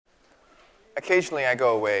occasionally I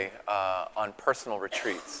go away on personal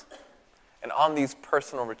retreats. And on these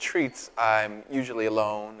personal retreats, I'm usually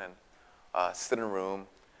alone and sit in a room.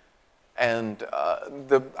 And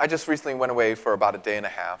I just recently went away for about a day and a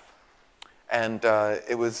half. And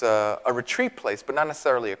it was a retreat place, but not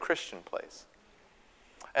necessarily a Christian place.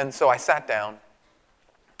 And so I sat down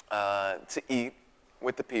to eat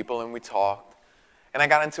with the people, and we talked. And I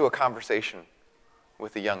got into a conversation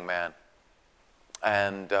with a young man.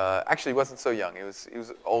 And actually, he wasn't so young. He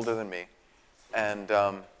was older than me. And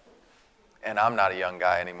I'm not a young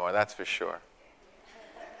guy anymore, that's for sure.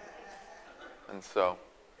 And so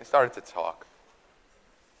we started to talk.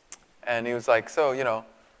 And he was like, so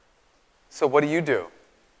what do you do?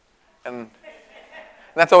 And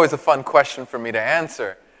that's always a fun question for me to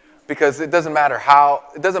answer, because it doesn't matter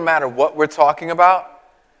what we're talking about,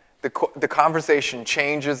 the conversation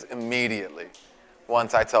changes immediately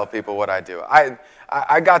once I tell people what I do.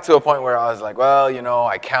 I got to a point where I was like, well,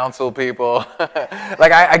 I counsel people.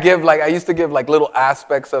 I used to give little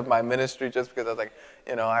aspects of my ministry just because I was like,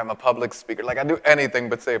 I'm a public speaker. I do anything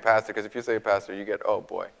but say pastor, because if you say pastor, you get, oh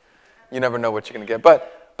boy, you never know what you're going to get.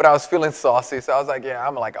 But I was feeling saucy, so I was like, yeah,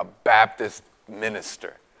 I'm like a Baptist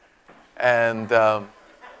minister. And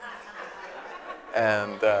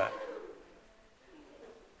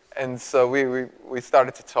so we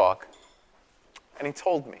started to talk. And he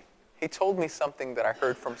told me something that I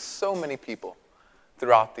heard from so many people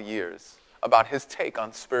throughout the years about his take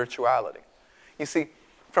on spirituality. You see,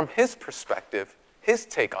 from his perspective, his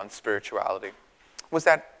take on spirituality was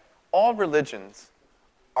that all religions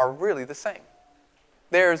are really the same.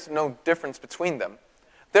 There's no difference between them.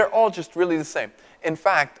 They're all just really the same. In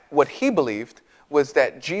fact, what he believed was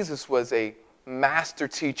that Jesus was a master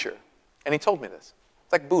teacher. And he told me this.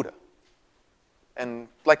 It's like Buddha, and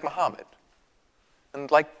like Muhammad,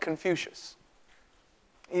 and like Confucius.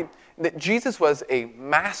 That Jesus was a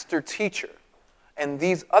master teacher, and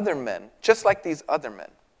these other men, just like these other men,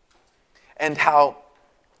 and how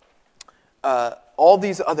all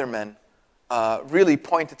these other men really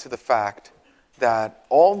pointed to the fact that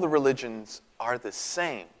all the religions are the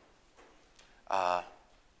same,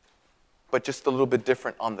 but just a little bit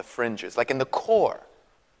different on the fringes. Like in the core,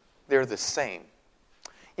 they're the same.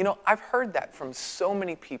 I've heard that from so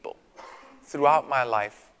many people throughout my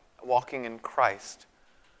life walking in Christ.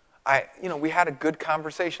 We had a good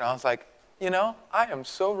conversation. I was like, I am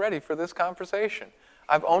so ready for this conversation.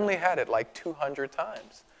 I've only had it like 200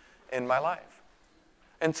 times in my life.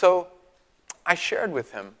 And so I shared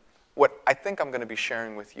with him what I think I'm going to be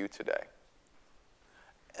sharing with you today.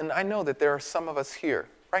 And I know that there are some of us here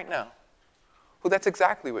right now who that's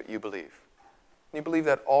exactly what you believe. You believe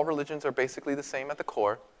that all religions are basically the same at the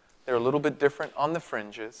core. They're a little bit different on the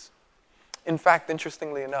fringes. In fact,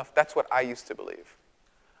 interestingly enough, that's what I used to believe.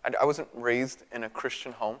 I wasn't raised in a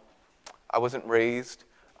Christian home. I wasn't raised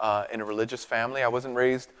in a religious family. I wasn't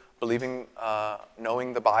raised believing,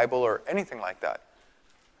 knowing the Bible or anything like that.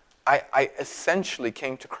 I essentially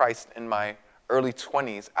came to Christ in my early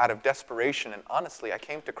 20s out of desperation. And honestly, I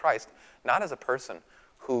came to Christ not as a person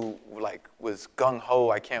who was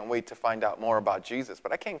gung-ho, I can't wait to find out more about Jesus,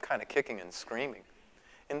 but I came kind of kicking and screaming.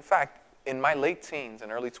 In fact, in my late teens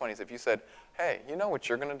and early 20s, if you said, hey, you know what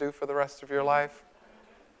you're going to do for the rest of your life?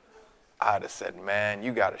 I'd have said, man,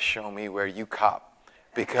 you got to show me where you cop,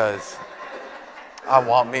 because I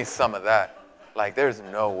want me some of that. There's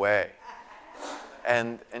no way.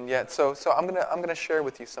 And yet, so I'm gonna share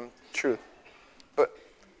with you some truth. But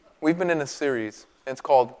we've been in a series, and it's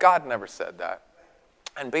called God Never Said That.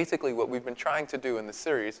 And basically what we've been trying to do in the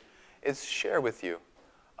series is share with you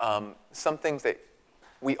some things that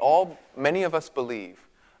many of us believe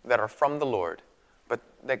that are from the Lord, but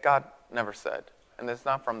that God never said, and that's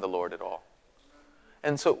not from the Lord at all.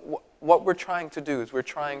 And so what we're trying to do is we're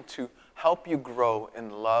trying to help you grow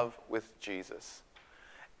in love with Jesus.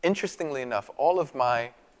 Interestingly enough, all of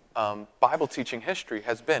my Bible teaching history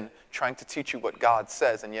has been trying to teach you what God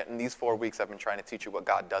says, and yet in these 4 weeks I've been trying to teach you what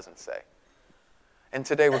God doesn't say. And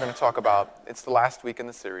today we're going to talk about, it's the last week in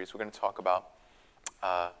the series, we're going to talk about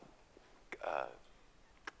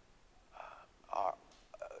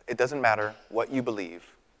it doesn't matter what you believe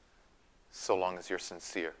so long as you're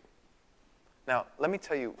sincere. Now, let me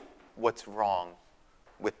tell you what's wrong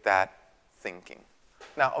with that thinking.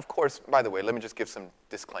 Now, of course, by the way, let me just give some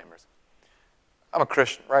disclaimers. I'm a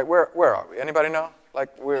Christian, right? Where are we? Anybody know?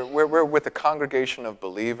 We're with a congregation of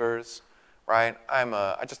believers, right?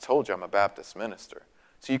 I just told you I'm a Baptist minister.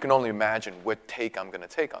 So you can only imagine what take I'm going to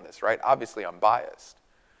take on this, right? Obviously, I'm biased.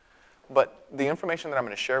 But the information that I'm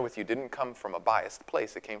going to share with you didn't come from a biased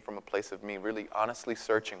place. It came from a place of me really honestly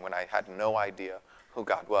searching when I had no idea who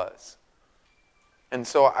God was. And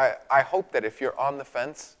so I hope that if you're on the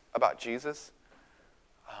fence about Jesus,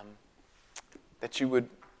 that you would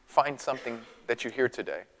find something that you hear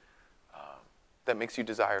today that makes you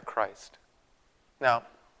desire Christ. Now,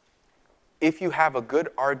 if you have a good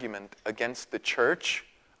argument against the church,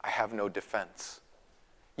 I have no defense.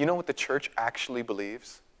 You know what the church actually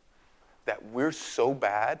believes? That we're so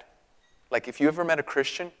bad. Like if you ever met a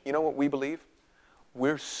Christian, you know what we believe?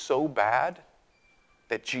 We're so bad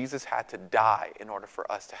that Jesus had to die in order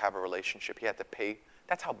for us to have a relationship. He had to pay.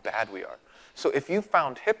 That's how bad we are. So if you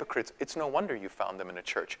found hypocrites, it's no wonder you found them in a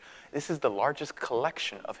church. This is the largest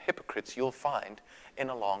collection of hypocrites you'll find in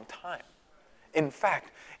a long time. In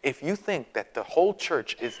fact, if you think that the whole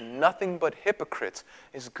church is nothing but hypocrites,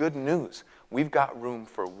 it's good news. We've got room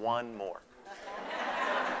for one more.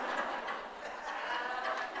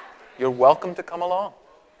 You're welcome to come along.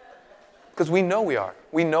 Because we know we are.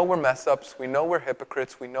 We know we're mess-ups. We know we're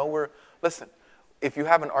hypocrites. We know we're... Listen, if you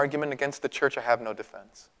have an argument against the church, I have no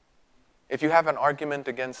defense. If you have an argument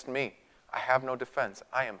against me, I have no defense.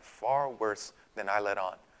 I am far worse than I let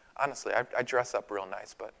on. Honestly, I dress up real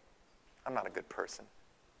nice, but I'm not a good person.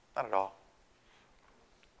 Not at all.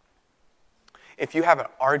 If you have an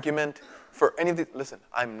argument for any of these... Listen,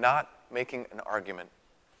 I'm not making an argument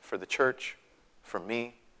for the church, for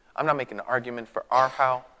me. I'm not making an argument for our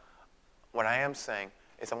how. What I am saying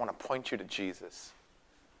is I want to point you to Jesus.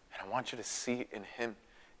 And I want you to see in him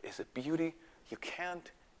is a beauty you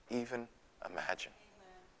can't even imagine.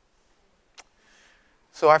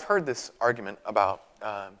 So I've heard this argument about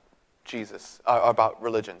Jesus, about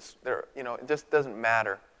religions. It just doesn't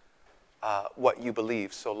matter what you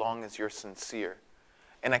believe so long as you're sincere.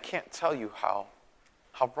 And I can't tell you how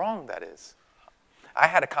wrong that is. I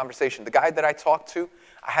had a conversation. The guy that I talked to,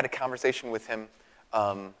 I had a conversation with him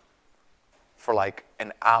for like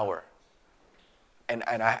an hour. And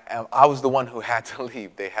I was the one who had to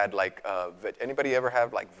leave. They had like, anybody ever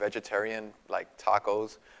have like vegetarian like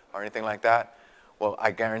tacos or anything like that? Well,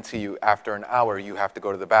 I guarantee you after an hour you have to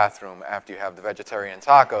go to the bathroom after you have the vegetarian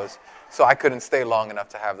tacos. So I couldn't stay long enough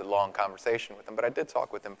to have the long conversation with him, but I did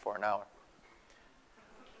talk with him for an hour.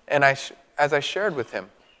 And as I shared with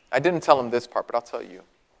him, I didn't tell him this part, but I'll tell you,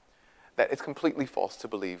 that it's completely false to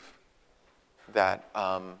believe that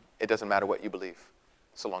it doesn't matter what you believe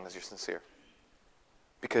so long as you're sincere.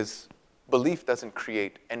 Because belief doesn't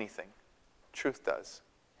create anything. Truth does.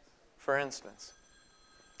 For instance,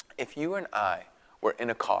 if you and I were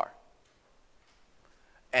in a car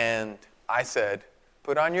and I said,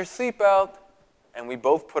 put on your seatbelt, and we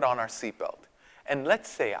both put on our seatbelt. And let's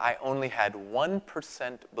say I only had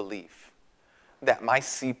 1% belief that my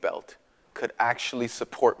seatbelt could actually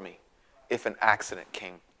support me if an accident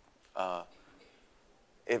came.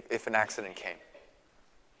 If an accident came.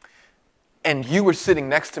 And you were sitting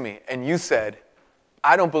next to me and you said,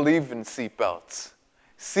 I don't believe in seatbelts.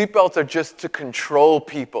 Seatbelts are just to control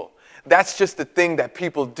people. That's just the thing that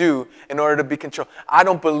people do in order to be controlled. I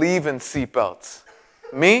don't believe in seatbelts.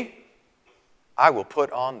 Me? I will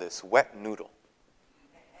put on this wet noodle.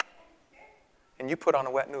 And you put on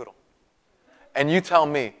a wet noodle. And you tell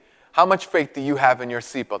me, how much faith do you have in your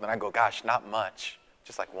seatbelt? And I go, gosh, not much.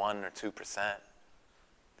 Just like 1 or 2%.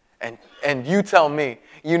 And you tell me,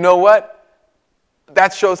 you know what?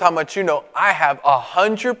 That shows how much you know. I have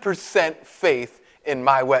 100% faith in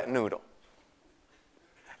my wet noodle.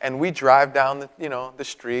 And we drive down the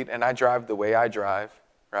street, and I drive the way I drive,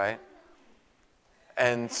 right?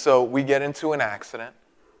 And so we get into an accident,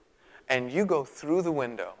 and you go through the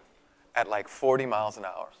window at like 40 miles an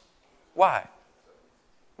hour. Why?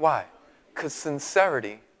 Why? Because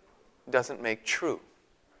sincerity doesn't make true.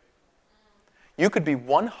 You could be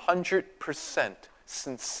 100%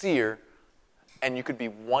 sincere, and you could be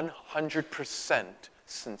 100%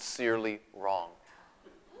 sincerely wrong.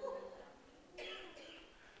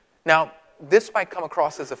 Now, this might come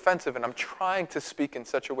across as offensive, and I'm trying to speak in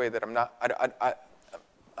such a way that I'm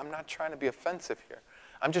not trying to be offensive here.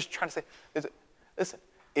 I'm just trying to say, listen,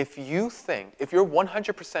 if you're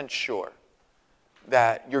 100% sure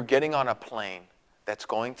that you're getting on a plane that's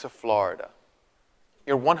going to Florida,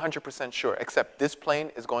 you're 100% sure, except this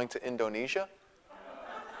plane is going to Indonesia,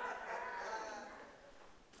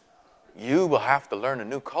 you will have to learn a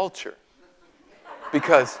new culture.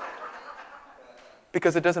 Because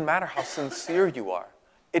it doesn't matter how sincere you are.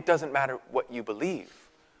 It doesn't matter what you believe.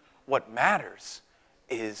 What matters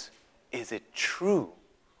is it true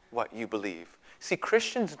what you believe? See,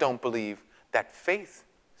 Christians don't believe that faith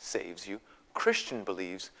saves you. Christian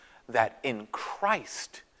believes that in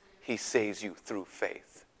Christ he saves you through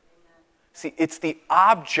faith. See, it's the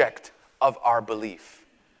object of our belief,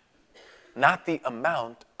 not the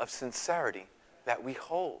amount of sincerity that we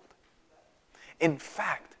hold. In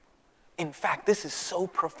fact, this is so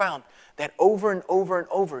profound that over and over and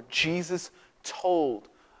over, Jesus told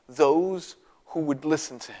those who would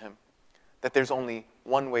listen to him that there's only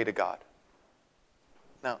one way to God.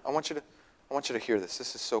 Now, I want you to hear this.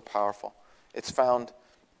 This is so powerful. It's found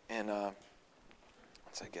in,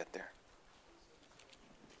 once I get there.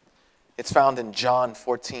 It's found in John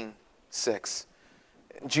 14:6.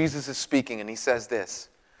 Jesus is speaking and he says this,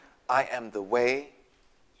 I am the way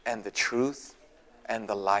and the truth and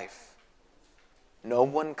the life. No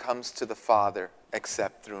one comes to the Father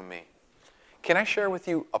except through me. Can I share with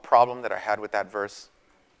you a problem that I had with that verse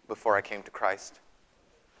before I came to Christ?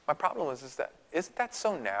 My problem isn't that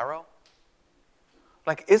so narrow?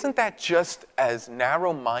 Like, isn't that just as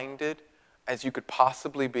narrow-minded as you could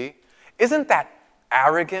possibly be? Isn't that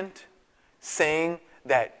arrogant, saying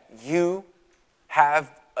that you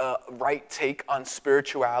have a right take on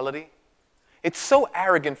spirituality? It's so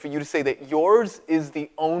arrogant for you to say that yours is the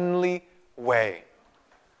only way.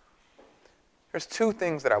 There's two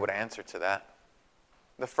things that I would answer to that.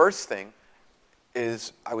 The first thing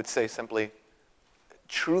is, I would say simply,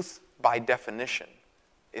 truth by definition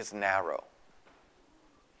is narrow.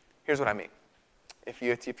 Here's what I mean. If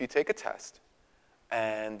you take a test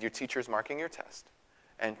and your teacher is marking your test,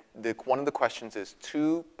 and one of the questions is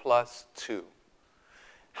 2 plus 2.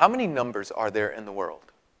 How many numbers are there in the world?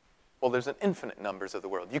 Well, there's an infinite numbers of the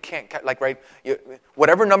world. You can't,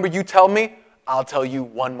 whatever number you tell me, I'll tell you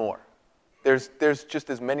one more. There's just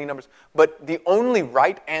as many numbers. But the only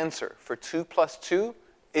right answer for 2 plus 2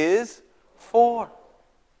 is 4.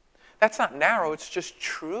 That's not narrow, it's just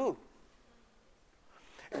true.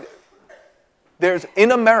 There's,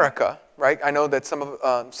 in America, right? I know that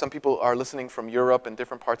some people are listening from Europe and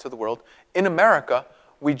different parts of the world. In America,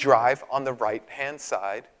 we drive on the right-hand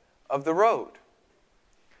side of the road.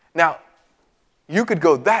 Now, you could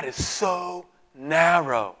go, that is so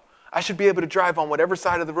narrow. I should be able to drive on whatever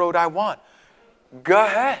side of the road I want. Go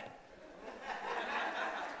ahead.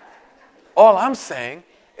 All I'm saying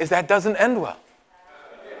is that doesn't end well.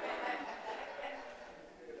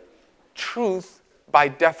 Truth, by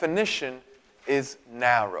definition, is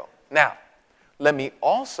narrow. Now, let me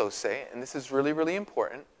also say, and this is really, really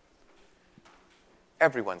important,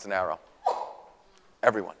 everyone's narrow.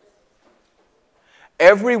 Everyone.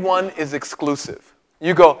 Everyone is exclusive.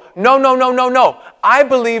 You go, no. I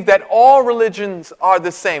believe that all religions are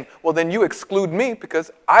the same. Well, then you exclude me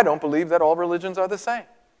because I don't believe that all religions are the same.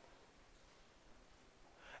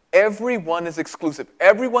 Everyone is exclusive.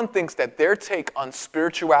 Everyone thinks that their take on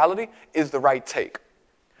spirituality is the right take.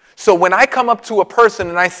 So when I come up to a person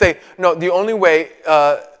and I say, no, the only way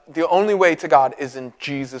to God is in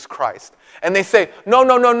Jesus Christ. And they say,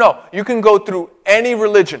 no, you can go through any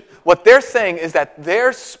religion. What they're saying is that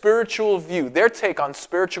their spiritual view, their take on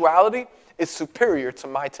spirituality is superior to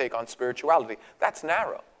my take on spirituality. That's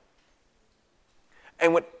narrow.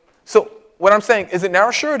 And what I'm saying, is it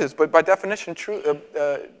narrow? Sure it is, but by definition,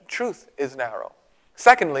 truth is narrow.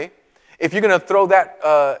 Secondly, if you're going to throw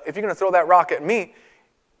that rock at me,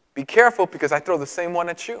 be careful because I throw the same one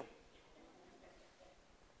at you.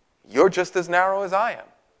 You're just as narrow as I am.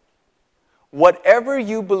 Whatever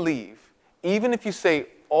you believe, even if you say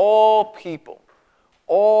all people,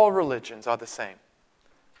 all religions are the same,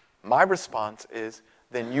 my response is,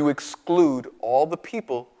 then you exclude all the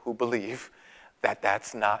people who believe that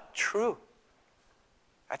that's not true.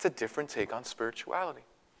 That's a different take on spirituality.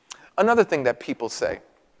 Another thing that people say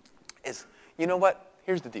is, you know what?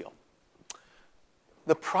 Here's the deal.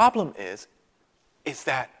 The problem is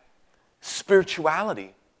that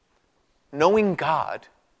spirituality, knowing God,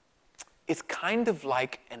 is kind of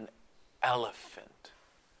like an elephant.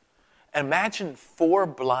 Imagine 4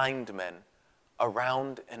 blind men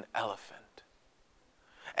around an elephant.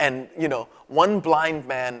 And, one blind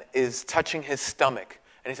man is touching his stomach.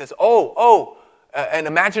 And he says, and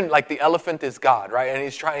imagine like the elephant is God, right? And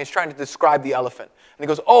he's trying to describe the elephant. And he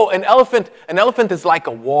goes, an elephant is like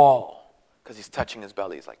a wall. Because he's touching his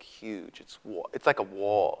belly. It's like huge. It's like a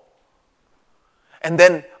wall. And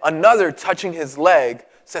then another touching his leg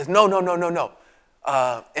says, no.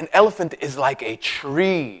 An elephant is like a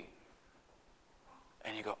tree.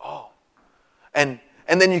 And you go, oh. And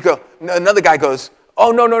then you go, another guy goes,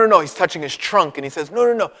 oh, no. He's touching his trunk. And he says,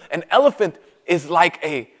 no. An elephant is like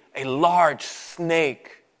a large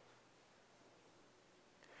snake.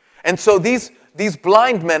 And so these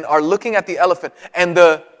blind men are looking at the elephant. And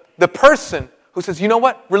the person who says, you know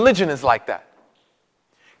what? Religion is like that.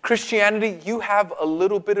 Christianity, you have a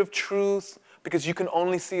little bit of truth because you can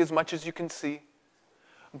only see as much as you can see.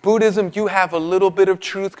 Buddhism, you have a little bit of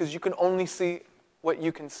truth because you can only see what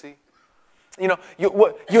you can see.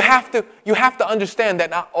 You have to understand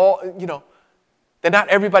that that not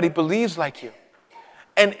everybody believes like you.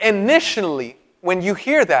 And initially, when you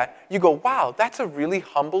hear that, you go, wow, that's a really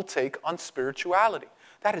humble take on spirituality.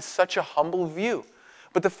 That is such a humble view.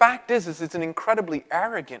 But the fact is it's an incredibly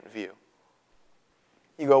arrogant view.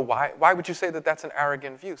 You go, why would you say that that's an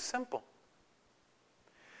arrogant view? Simple.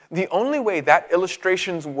 The only way that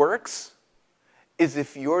illustration works is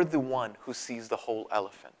if you're the one who sees the whole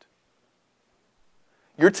elephant.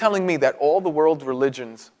 You're telling me that all the world's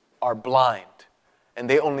religions are blind and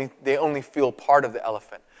they only feel part of the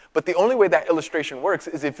elephant. But the only way that illustration works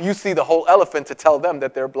is if you see the whole elephant to tell them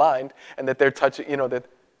that they're blind and that they're touching, that.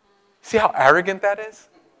 See how arrogant that is?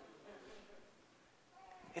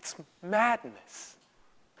 It's madness.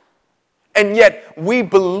 And yet we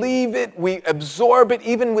believe it, we absorb it.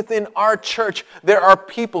 Even within our church, there are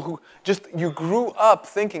people who you grew up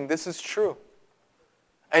thinking this is true.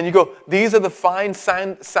 And you go, these are the fine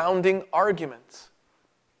sounding arguments.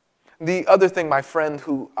 The other thing, my friend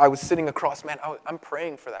who I was sitting across, man, I'm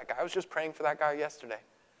praying for that guy. I was just praying for that guy yesterday.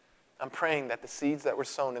 I'm praying that the seeds that were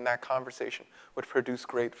sown in that conversation would produce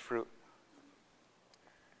great fruit.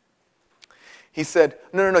 He said,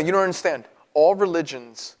 no, you don't understand. All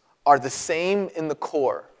religions are the same in the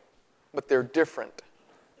core, but they're different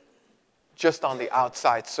just on the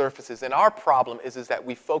outside surfaces. And our problem is that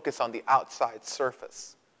we focus on the outside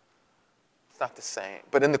surface. It's not the same.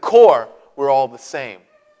 But in the core, we're all the same.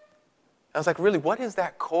 I was like, really, what is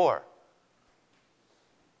that core?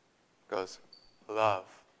 He goes, love.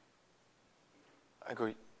 I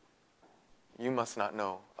go, you must not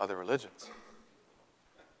know other religions.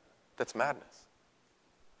 That's madness.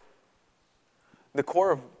 The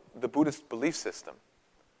core of the Buddhist belief system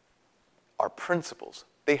are principles.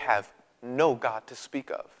 They have no God to speak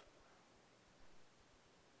of.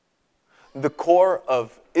 The core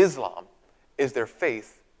of Islam is their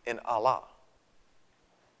faith in Allah,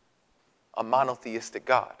 a monotheistic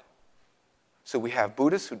God. So we have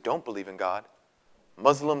Buddhists who don't believe in God,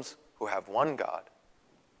 Muslims who have one God.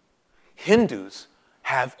 Hindus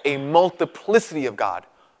have a multiplicity of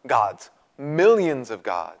gods, millions of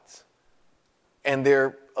gods, and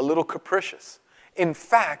they're a little capricious. In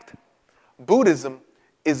fact, Buddhism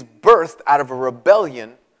is birthed out of a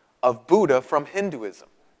rebellion of Buddha from Hinduism,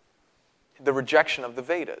 the rejection of the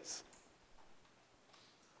Vedas.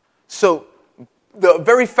 So the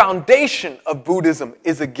very foundation of Buddhism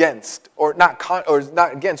is against, not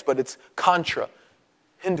against, but it's contra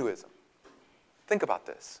Hinduism. Think about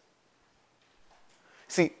this.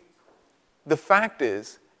 See, the fact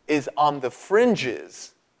is on the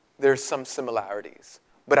fringes, there's some similarities.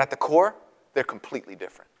 But at the core, they're completely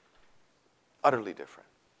different. Utterly different.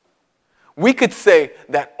 We could say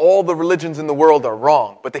that all the religions in the world are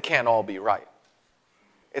wrong, but they can't all be right.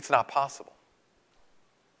 It's not possible.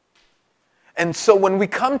 And so when we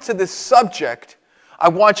come to this subject, I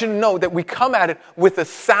want you to know that we come at it with a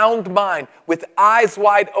sound mind, with eyes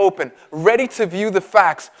wide open, ready to view the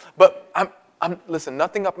facts. But listen,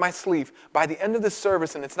 nothing up my sleeve. By the end of the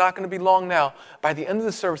service, and it's not going to be long now, by the end of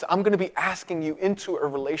the service, I'm going to be asking you into a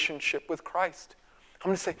relationship with Christ. I'm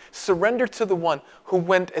going to say, surrender to the one who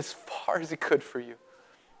went as far as he could for you.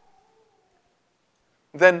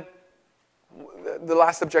 Then, the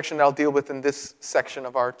last objection that I'll deal with in this section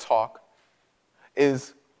of our talk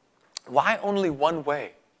is, why only one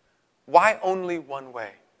way? Why only one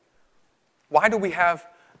way? Why do we have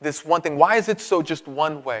this one thing? Why is it so just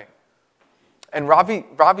one way? And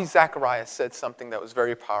Ravi Zacharias said something that was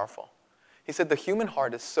very powerful. He said, the human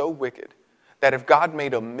heart is so wicked that if God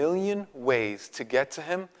made 1,000,000 ways to get to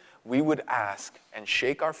him, we would ask and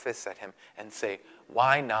shake our fists at him and say,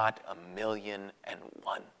 why not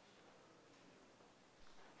 1,000,001?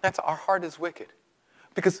 That's our heart is wicked.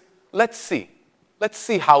 Because let's see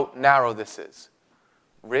how narrow this is.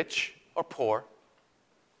 Rich or poor,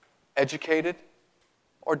 educated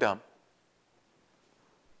or dumb,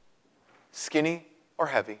 skinny or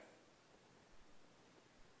heavy,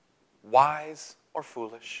 wise or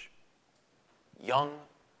foolish, young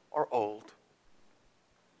or old.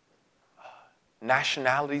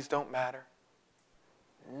 Nationalities don't matter.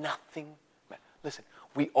 Nothing matters. Listen,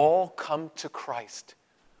 we all come to Christ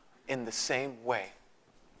in the same way.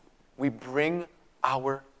 We bring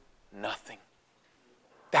our nothing.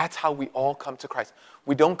 That's how we all come to Christ.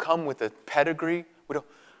 We don't come with a pedigree.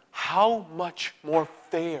 How much more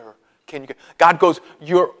fair can you get? God goes,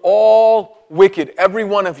 you're all wicked, every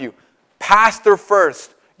one of you. Pastor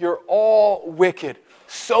first, you're all wicked.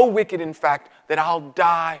 So wicked, in fact, that I'll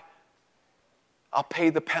die. I'll pay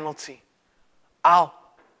the penalty. I'll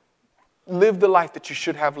live the life that you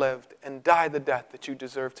should have lived and die the death that you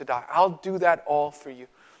deserve to die. I'll do that all for you.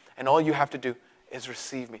 And all you have to do is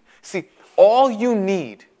receive me. See, all you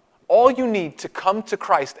need to come to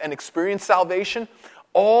Christ and experience salvation,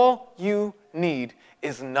 all you need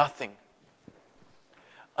is nothing.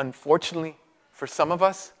 Unfortunately, for some of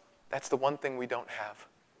us, that's the one thing we don't have.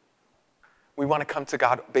 We want to come to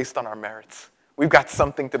God based on our merits. We've got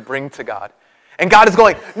something to bring to God. And God is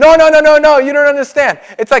going, no, you don't understand.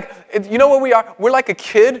 It's like, you know what we are? We're like a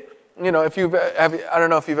kid. You know, I don't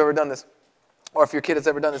know if you've ever done this, or if your kid has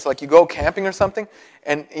ever done this. Like you go camping or something,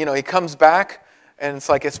 and, you know, he comes back, and it's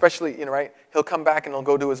like, especially, you know, right? He'll come back and he'll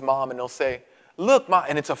go to his mom and he'll say, look, Ma,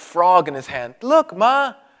 and it's a frog in his hand. Look,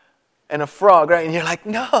 Ma, and a frog, right? And you're like,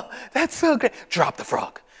 no, that's so great. Drop the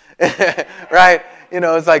frog, right? You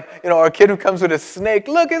know, it's like, you know, or a kid who comes with a snake.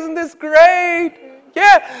 Look, isn't this great?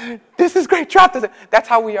 Yeah, this is great. Drop this. That's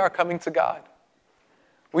how we are coming to God.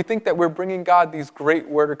 We think that we're bringing God these great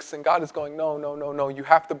works, and God is going, no, you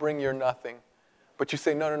have to bring your nothing. But you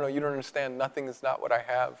say, no, you don't understand. Nothing is not what I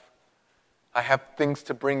have. I have things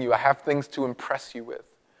to bring you. I have things to impress you with.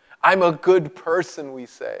 I'm a good person, we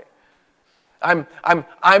say. I'm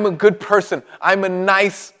a good person. I'm a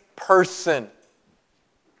nice person.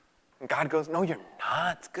 And God goes, no, you're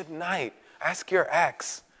not. Good night. Ask your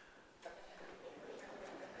ex.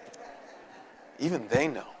 Even they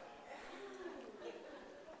know.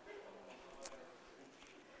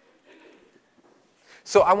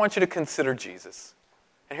 So I want you to consider Jesus.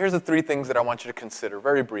 And here's the 3 things that I want you to consider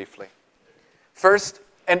very briefly. First,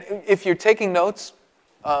 and if you're taking notes,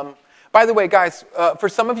 by the way, guys, for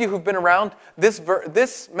some of you who've been around,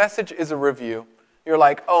 this message is a review. You're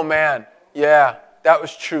like, oh man, yeah, that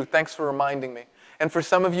was true. Thanks for reminding me. And for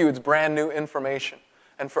some of you, it's brand new information.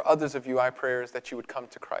 And for others of you, I pray is that you would come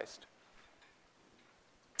to Christ.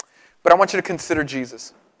 But I want you to consider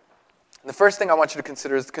Jesus. The first thing I want you to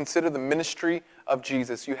consider is consider the ministry of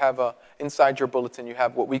Jesus. You have inside your bulletin, you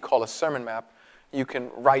have what we call a sermon map. You can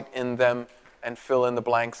write in them and fill in the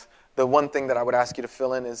blanks. The one thing that I would ask you to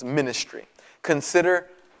fill in is ministry. Consider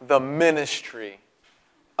the ministry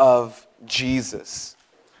of Jesus.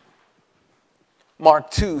 Mark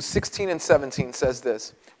 2:16 and 17 says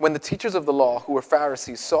this. When the teachers of the law, who were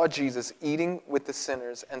Pharisees, saw Jesus eating with the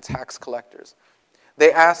sinners and tax collectors,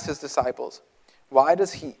 they asked his disciples, why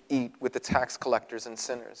does he eat with the tax collectors and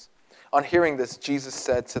sinners? On hearing this, Jesus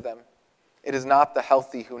said to them, it is not the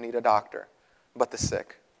healthy who need a doctor, but the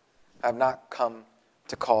sick. I have not come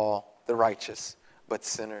to call the righteous, but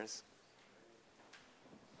sinners.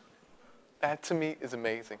 That to me is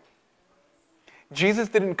amazing. Jesus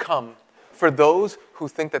didn't come for those who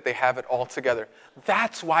think that they have it all together.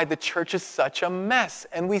 That's why the church is such a mess,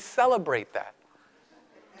 and we celebrate that.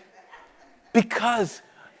 Because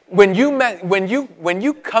when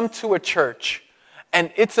you come to a church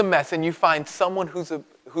and it's a mess, and you find someone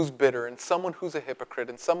who's bitter and someone who's a hypocrite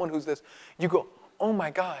and someone who's this, you go, oh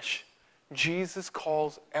my gosh, Jesus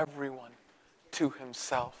calls everyone to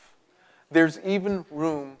himself. There's even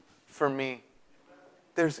room for me.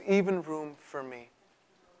 There's even room for me.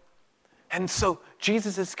 And so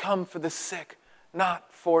Jesus has come for the sick,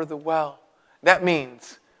 not for the well. That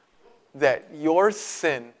means that your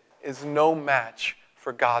sin is no match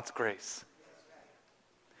for God's grace.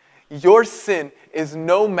 Your sin is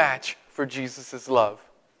no match for Jesus' love.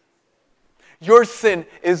 Your sin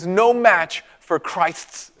is no match for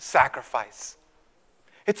Christ's sacrifice.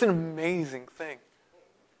 It's an amazing thing.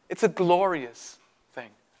 It's a glorious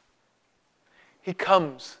thing. He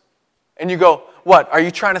comes, and you go, what? Are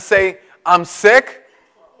you trying to say I'm sick?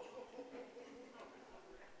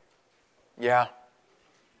 Yeah,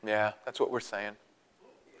 that's what we're saying.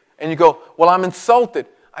 And you go, well, I'm insulted.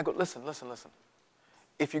 I go, listen.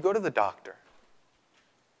 If you go to the doctor,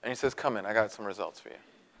 and he says, come in, I got some results for you.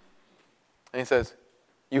 And he says,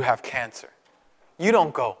 you have cancer. You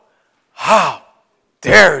don't go, how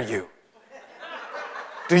dare you?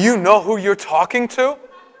 Do you know who you're talking to?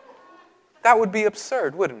 That would be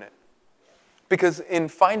absurd, wouldn't it? Because in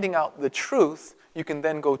finding out the truth, you can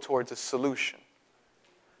then go towards a solution.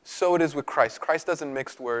 So it is with Christ. Christ doesn't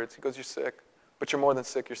mix words. He goes, you're sick, but you're more than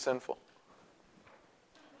sick, you're sinful.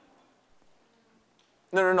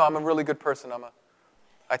 No, I'm a really good person.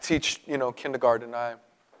 I teach, kindergarten. I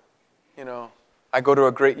go to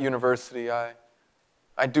a great university. I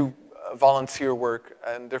do volunteer work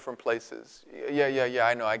in different places. Yeah,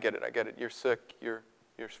 I know, I get it. You're sick. You're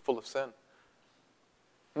full of sin.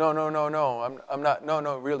 No, I'm not.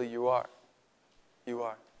 No, really, you are. You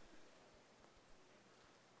are.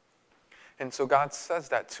 And so God says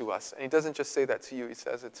that to us. And he doesn't just say that to you, he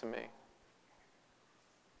says it to me.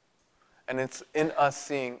 And it's in us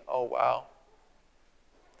seeing, oh, wow.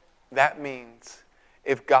 That means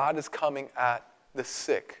if God is coming at the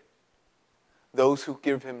sick, those who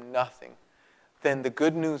give him nothing, then the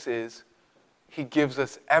good news is he gives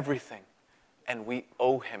us everything, and we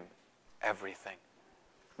owe him everything.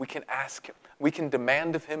 We can ask him. We can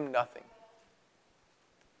demand of him nothing.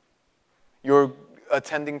 Your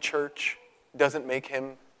attending church doesn't make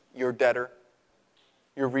him your debtor.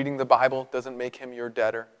 Your reading the Bible doesn't make him your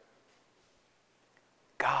debtor.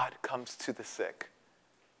 God comes to the sick.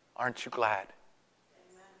 Aren't you glad?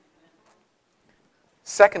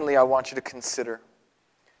 Secondly, I want you to consider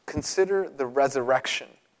the resurrection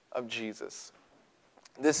of Jesus.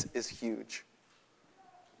 This is huge.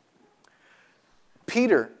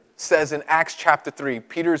 Peter says in Acts chapter 3,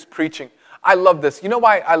 Peter is preaching. I love this. You know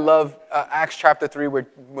why I love Acts chapter 3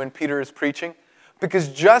 when Peter is preaching? Because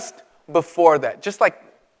just before that, just like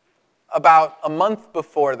about a month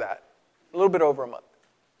before that, a little bit over a month,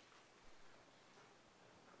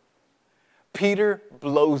 Peter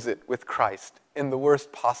blows it with Christ in the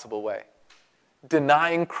worst possible way,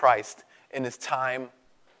 denying Christ in his time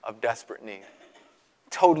of desperate need,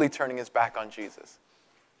 totally turning his back on Jesus,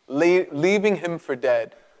 leaving him for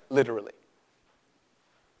dead, literally.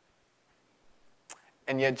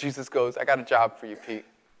 And yet Jesus goes, I got a job for you, Pete.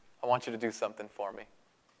 I want you to do something for me.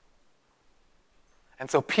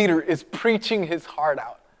 And so Peter is preaching his heart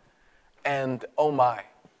out. And oh my,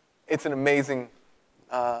 it's an amazing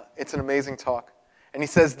talk. And he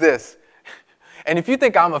says this, and if you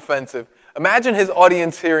think I'm offensive, imagine his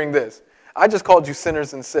audience hearing this. I just called you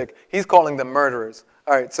sinners and sick. He's calling them murderers.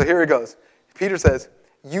 All right, so here it goes. Peter says,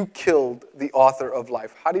 you killed the author of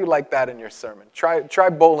life. How do you like that in your sermon? Try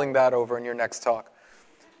bowling that over in your next talk.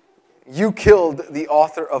 You killed the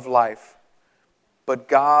author of life, but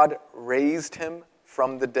God raised him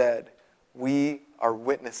from the dead. We are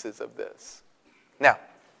witnesses of this. Now,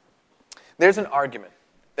 there's an argument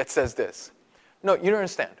that says this. No, you don't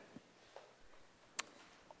understand.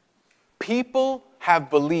 People have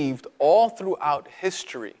believed all throughout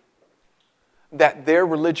history that their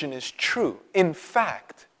religion is true. In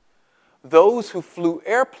fact, those who flew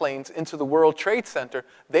airplanes into the World Trade Center,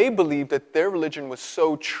 they believed that their religion was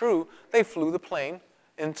so true, they flew the plane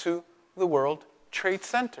into the World Trade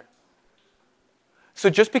Center. So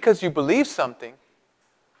just because you believe something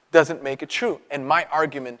doesn't make it true. And my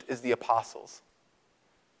argument is the apostles.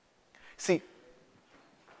 See,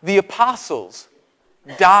 the apostles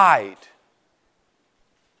died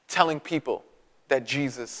telling people that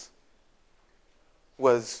Jesus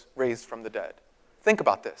was raised from the dead. Think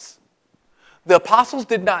about this. The apostles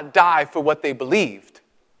did not die for what they believed.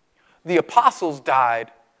 The apostles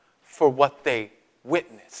died for what they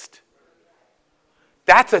witnessed.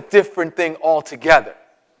 That's a different thing altogether.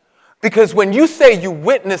 Because when you say you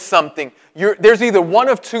witness something, there's either one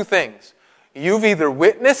of two things. You've either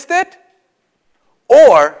witnessed it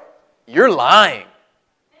or you're lying.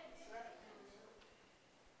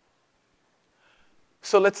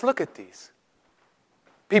 So let's look at these.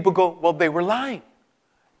 People go, well, they were lying.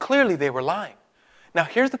 Clearly they were lying. Now,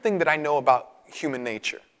 here's the thing that I know about human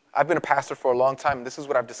nature. I've been a pastor for a long time, and this is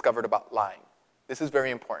what I've discovered about lying. This is very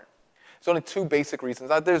important. There's only two basic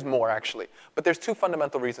reasons. There's more, actually. But there's two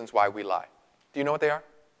fundamental reasons why we lie. Do you know what they are?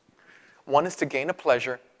 One is to gain a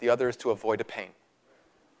pleasure. The other is to avoid a pain.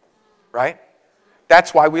 Right?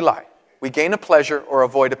 That's why we lie. We gain a pleasure or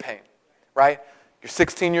avoid a pain. Right? You're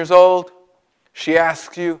 16 years old. She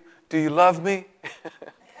asks you, do you love me?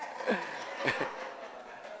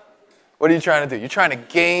 What are you trying to do? You're trying to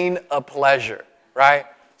gain a pleasure, right?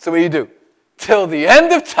 So what do? Till the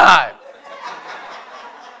end of time.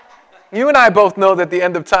 You and I both know that the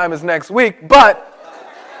end of time is next week, but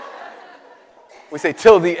we say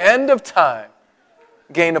till the end of time,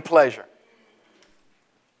 gain a pleasure.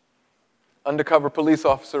 Undercover police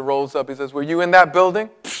officer rolls up. He says, were you in that building?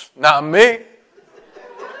 Not me.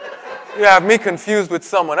 You have me confused with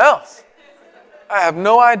someone else. I have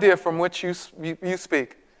no idea from which you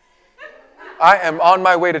speak. I am on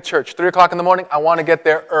my way to church. 3 o'clock in the morning, I want to get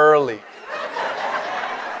there early.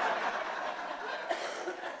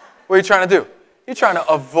 What are you trying to do? You're trying to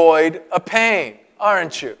avoid a pain,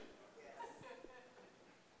 aren't you?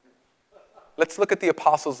 Let's look at the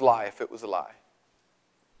apostles' lie if it was a lie.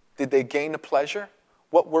 Did they gain a pleasure?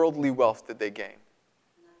 What worldly wealth did they gain?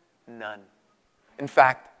 None. In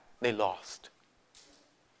fact, they lost.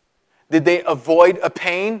 Did they avoid a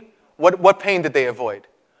pain? What pain did they avoid?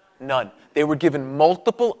 None. They were given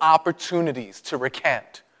multiple opportunities to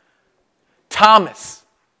recant. Thomas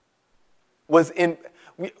was in...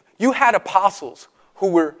 You had apostles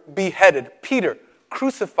who were beheaded. Peter,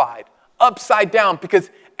 crucified upside down because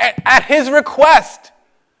at his request,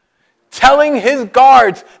 telling his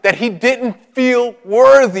guards that he didn't feel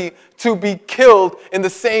worthy to be killed in the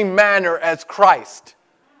same manner as Christ.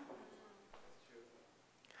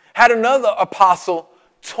 Had another apostle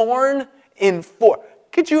torn in four.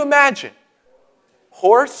 Could you imagine?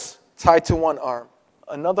 Horse tied to one arm,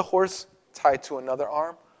 another horse tied to another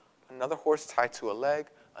arm, another horse tied to a leg,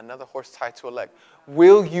 another horse tied to a leg.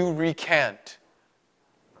 Will you recant?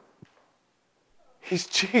 He's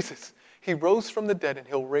Jesus. He rose from the dead, and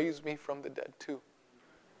he'll raise me from the dead too.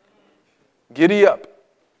 Giddy up.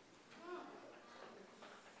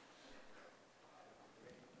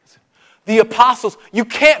 The apostles, you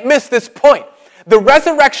can't miss this point. The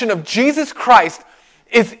resurrection of Jesus Christ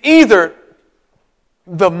is either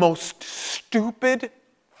the most stupid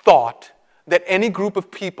thought that any group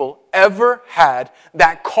of people ever had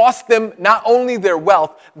that cost them not only their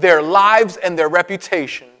wealth, their lives, and their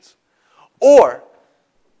reputations, or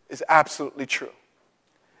is absolutely true.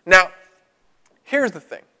 Now, here's the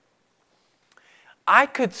thing. I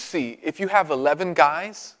could see if you have 11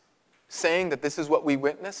 guys saying that this is what we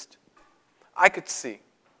witnessed, I could see.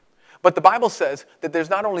 But the Bible says that there's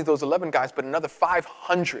not only those 11 guys, but another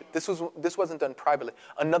 500. This wasn't done privately.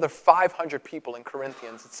 Another 500 people in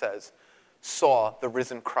Corinthians, it says, saw the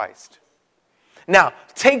risen Christ. Now,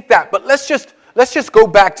 take that, but let's just go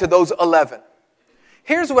back to those 11.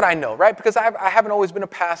 Here's what I know, right? Because I haven't always been a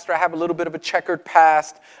pastor. I have a little bit of a checkered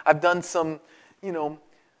past. I've done some,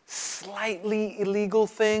 slightly illegal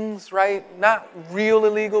things, right? Not real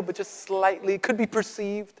illegal, but just slightly. Could be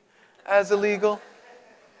perceived as illegal.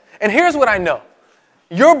 And here's what I know.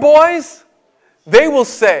 Your boys, they will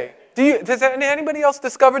say, has anybody else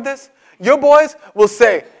discovered this? Your boys will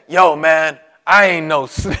say, yo, man, I ain't no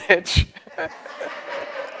snitch.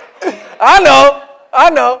 I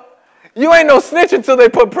know. You ain't no snitch until they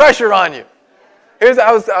put pressure on you.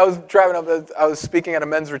 I was driving up, I was speaking at a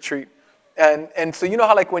men's retreat. And so you know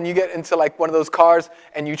how like when you get into like one of those cars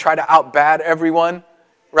and you try to out-bad everyone,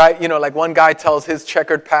 right? Like one guy tells his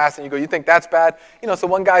checkered past and you go, you think that's bad? So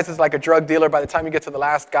one guy's is like a drug dealer. By the time you get to the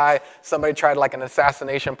last guy, somebody tried like an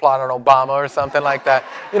assassination plot on Obama or something like that.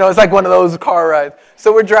 It's like one of those car rides.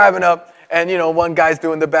 So we're driving up. And, one guy's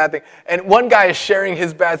doing the bad thing. And one guy is sharing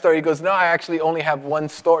his bad story. He goes, no, I actually only have one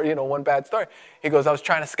story, one bad story. He goes, I was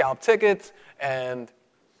trying to scalp tickets, and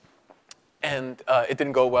it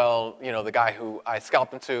didn't go well. The guy who I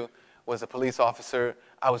scalped him to was a police officer.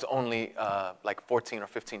 I was only like 14 or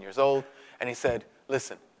 15 years old. And he said,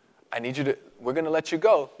 listen, we're going to let you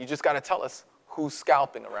go. You just got to tell us who's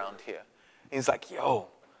scalping around here. And he's like, yo,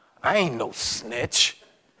 I ain't no snitch.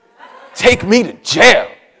 Take me to jail.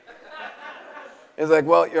 He's like,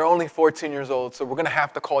 well, you're only 14 years old, so we're going to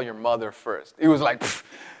have to call your mother first. He was like,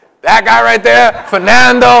 that guy right there,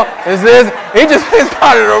 Fernando, is this? He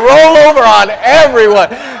started to roll over on everyone.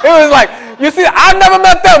 It was like, you see, I've never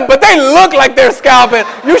met them, but they look like they're scalping.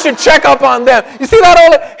 You should check up on them. You see that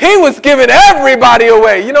old? He was giving everybody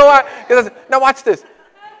away. You know what? Now watch this.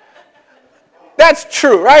 That's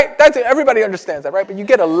true, right? Everybody understands that, right? But you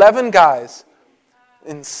get 11 guys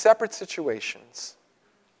in separate situations.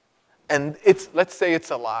 And let's say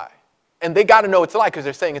it's a lie. And they got to know it's a lie because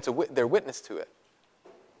they're saying they're witness to it.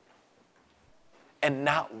 And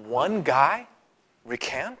not one guy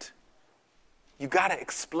recant? You got to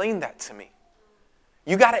explain that to me.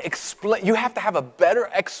 You have to have a better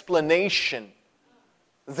explanation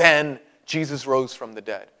than Jesus rose from the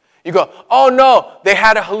dead. You go, oh no, they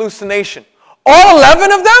had a hallucination. All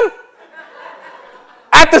 11 of them?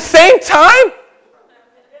 At the same time?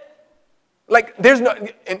 Like, there's no,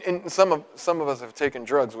 and some of us have taken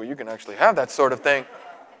drugs where you can actually have that sort of thing.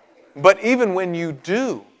 But even when you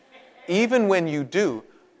do,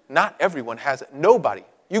 not everyone has it. Nobody.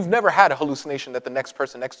 You've never had a hallucination that the next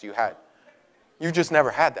person next to you had. You've just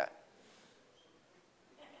never had that.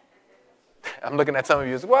 I'm looking at some of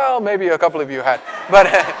you as, well, maybe a couple of you had.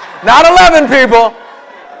 But not 11 people.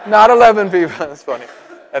 Not 11 people. That's funny.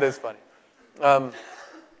 That is funny.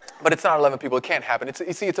 But it's not 11 people. It can't happen.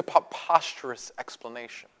 It's a preposterous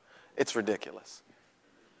explanation. It's ridiculous.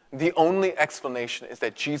 The only explanation is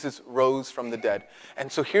that Jesus rose from the dead.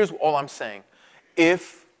 And so here's all I'm saying.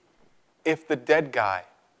 If the dead guy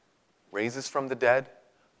raises from the dead,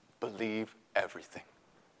 believe everything.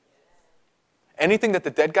 Anything that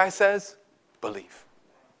the dead guy says, believe.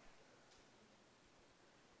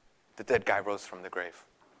 The dead guy rose from the grave.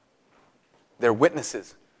 They're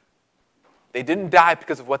witnesses. They didn't die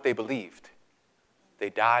because of what they believed. They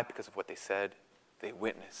died because of what they said, they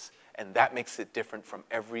witnessed. And that makes it different from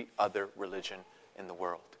every other religion in the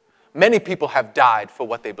world. Many people have died for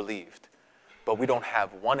what they believed, but we don't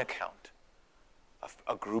have one account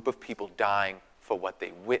a group of people dying for what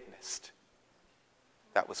they witnessed.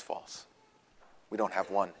 That was false. We don't have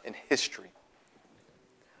one in history.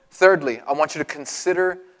 Thirdly, I want you to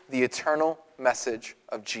consider the eternal message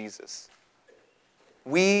of Jesus.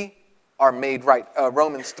 We are made right.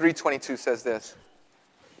 Romans 3:22 says this.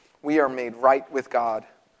 We are made right with God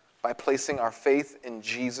by placing our faith in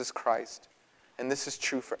Jesus Christ. And this is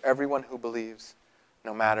true for everyone who believes,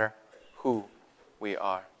 no matter who we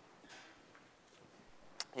are.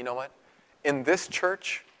 You know what? In this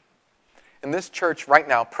church right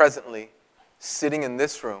now, presently, sitting in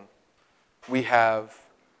this room, we have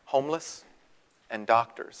homeless and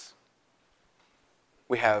doctors.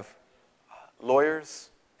 We have lawyers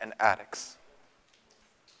and addicts.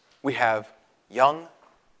 We have young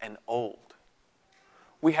and old.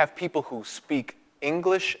 We have people who speak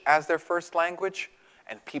English as their first language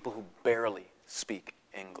and people who barely speak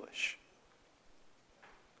English.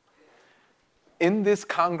 In this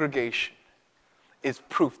congregation is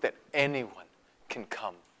proof that anyone can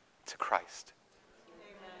come to Christ.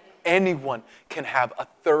 Anyone can have a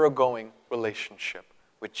thoroughgoing relationship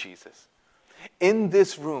with Jesus. In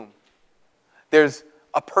this room, there's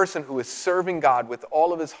a person who is serving God with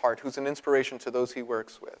all of his heart, who's an inspiration to those he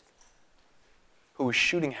works with, who is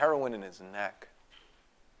shooting heroin in his neck.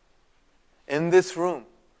 In this room,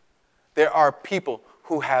 there are people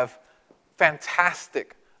who have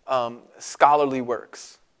fantastic scholarly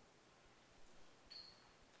works.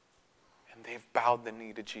 And they've bowed the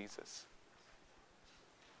knee to Jesus.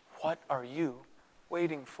 What are you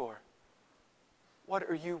waiting for? What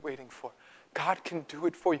are you waiting for? God can do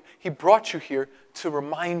it for you. He brought you here to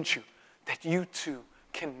remind you that you too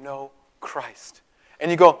can know Christ.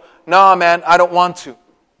 And you go, nah, man, I don't want to.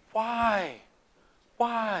 Why?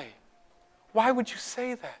 Why? Why would you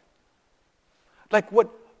say that? Like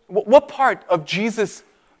what part of Jesus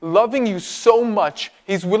loving you so much,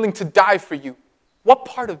 he's willing to die for you, what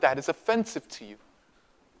part of that is offensive to you?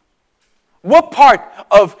 What part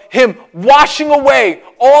of him washing away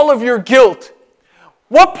all of your guilt?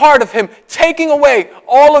 What part of him taking away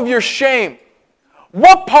all of your shame?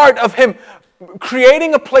 What part of him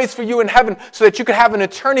creating a place for you in heaven so that you could have an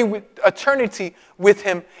eternity with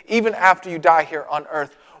him even after you die here on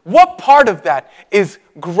earth? What part of that is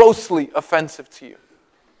grossly offensive to you?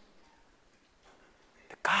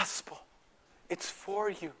 The gospel. It's for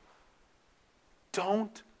you.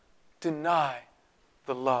 Don't deny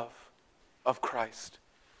the love of Christ.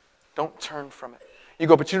 Don't turn from it. You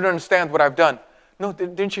go, but you don't understand what I've done. No,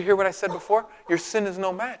 didn't you hear what I said before? Your sin is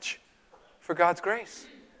no match for God's grace.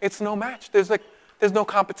 It's no match. There's no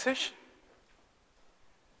competition.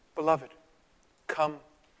 Beloved, come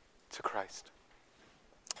to Christ.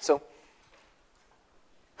 So,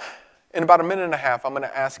 in about a minute and a half, I'm going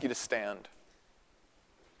to ask you to stand.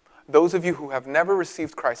 Those of you who have never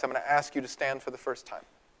received Christ, I'm going to ask you to stand for the first time.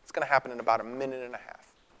 It's going to happen in about a minute and a half.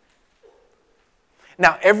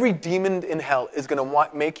 Now, every demon in hell is going to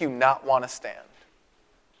make you not want to stand.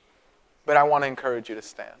 But I want to encourage you to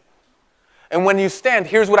stand. And when you stand,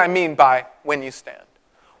 here's what I mean by when you stand.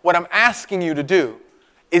 What I'm asking you to do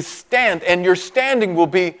is stand, and your standing will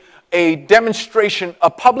be a demonstration, a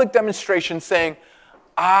public demonstration saying,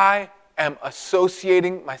 I am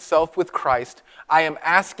associating myself with Christ. I am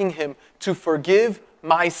asking him to forgive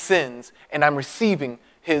my sins, and I'm receiving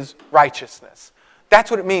his righteousness.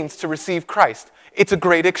 That's what it means to receive Christ. It's a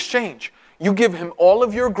great exchange. You give him all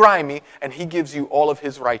of your grimy, and he gives you all of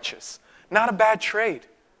his righteous. Not a bad trade.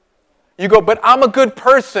 You go, but I'm a good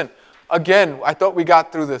person. Again, I thought we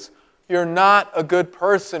got through this. You're not a good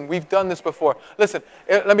person. We've done this before. Listen,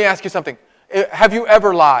 let me ask you something. Have you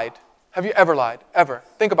ever lied? Have you ever lied? Ever?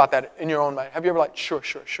 Think about that in your own mind. Have you ever lied? Sure.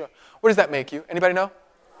 What does that make you? Anybody know?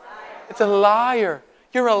 Liar. It's a liar.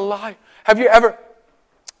 You're a liar. Have you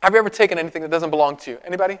ever taken anything that doesn't belong to you?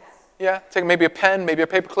 Anybody? Yeah? Take maybe a pen, maybe a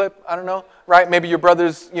paper clip, I don't know, right? Maybe your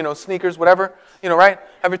brother's, sneakers, whatever, right?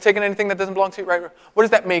 Have you taken anything that doesn't belong to you? Right? What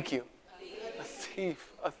does that make you?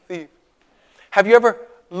 A thief. Have you ever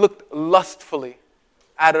looked lustfully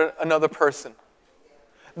at another person?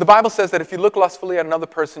 The Bible says that if you look lustfully at another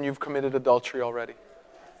person, you've committed adultery already.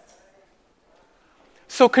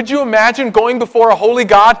 So could you imagine going before a holy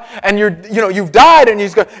God and you've died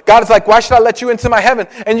and God is like, why should I let you into my heaven?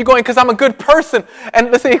 And you're going, because I'm a good person.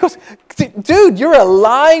 And listen, he goes, dude, you're a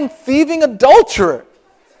lying, thieving adulterer.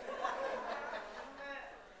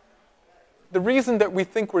 The reason that we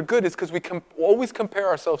think we're good is because we always compare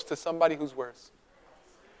ourselves to somebody who's worse.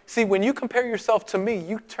 See, when you compare yourself to me,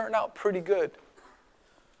 you turn out pretty good.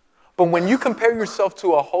 But when you compare yourself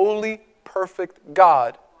to a holy, perfect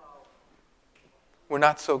God, we're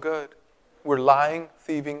not so good. We're lying,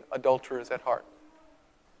 thieving adulterers at heart.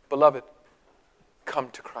 Beloved, come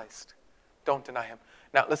to Christ. Don't deny him.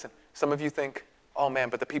 Now listen, some of you think, oh man,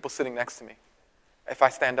 but the people sitting next to me, if I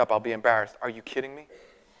stand up, I'll be embarrassed. Are you kidding me?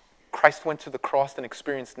 Christ went to the cross and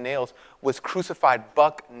experienced nails, was crucified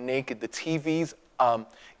buck naked. The TVs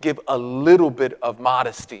give a little bit of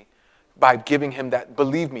modesty by giving him that.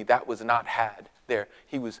 Believe me, that was not had there.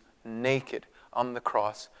 He was naked on the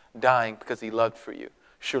cross, dying because he loved for you.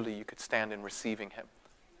 Surely you could stand in receiving him.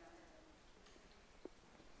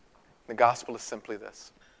 The gospel is simply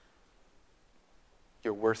this.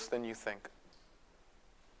 You're worse than you think.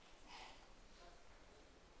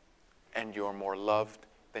 And you're more loved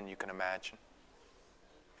than you can imagine.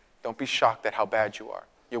 Don't be shocked at how bad you are.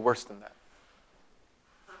 You're worse than that.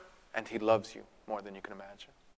 And he loves you more than you can imagine.